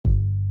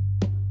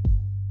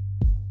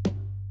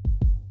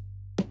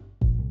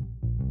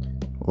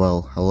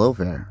Well, hello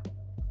there.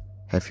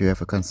 Have you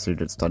ever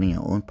considered starting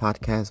your own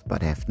podcast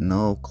but have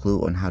no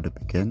clue on how to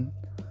begin?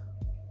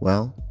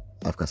 Well,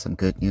 I've got some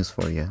good news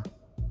for you.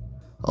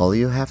 All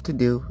you have to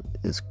do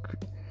is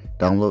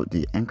download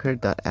the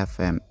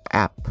Anchor.fm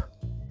app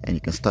and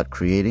you can start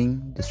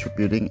creating,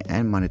 distributing,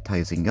 and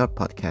monetizing your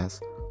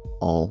podcast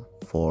all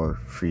for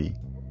free.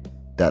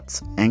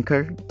 That's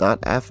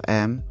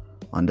Anchor.fm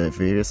on the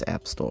various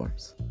app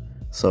stores.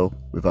 So,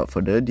 without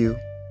further ado,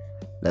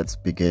 let's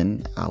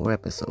begin our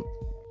episode.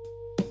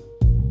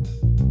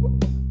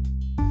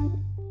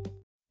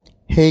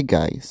 Hey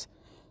guys,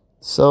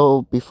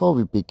 so before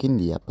we begin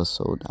the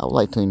episode, I would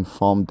like to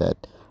inform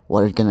that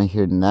what you're gonna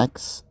hear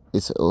next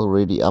is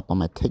already up on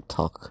my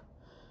TikTok.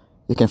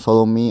 You can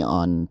follow me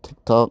on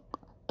TikTok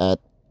at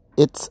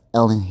It's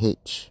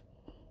LNH.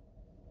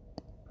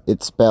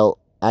 It's spelled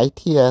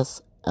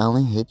ITS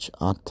LNH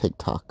on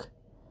TikTok.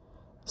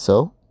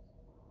 So,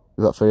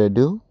 without further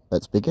ado,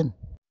 let's begin.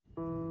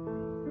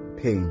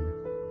 Pain.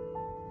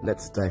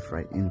 Let's dive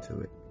right into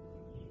it.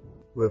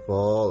 We've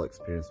all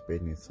experienced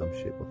pain in some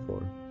shape or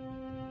form,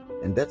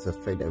 and that's a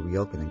fact that we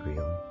all can agree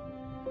on.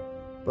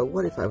 But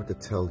what if I were to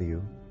tell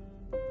you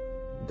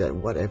that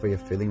whatever you're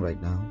feeling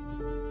right now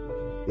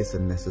is a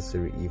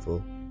necessary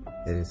evil,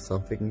 it is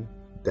something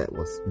that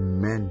was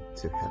meant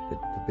to happen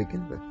to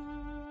begin with?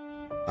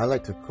 I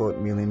like to quote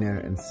millionaire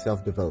and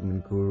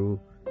self-development guru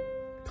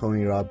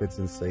Tony Robbins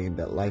in saying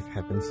that life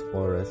happens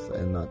for us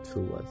and not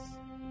to us.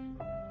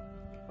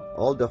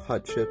 All the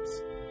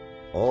hardships,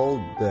 all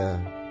the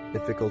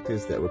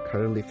difficulties that we're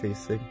currently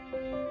facing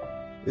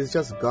is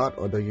just God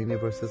or the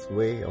universe's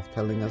way of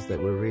telling us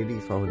that we're ready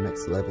for our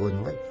next level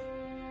in life.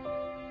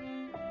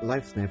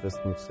 Life's never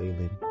smooth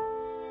sailing,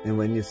 and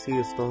when you see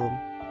a storm,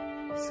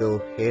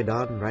 sail head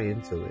on right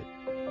into it,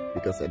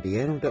 because at the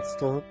end of that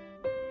storm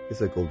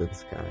is a golden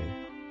sky.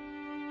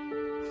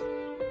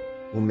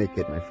 We'll make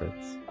it, my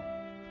friends.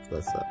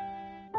 Bless up.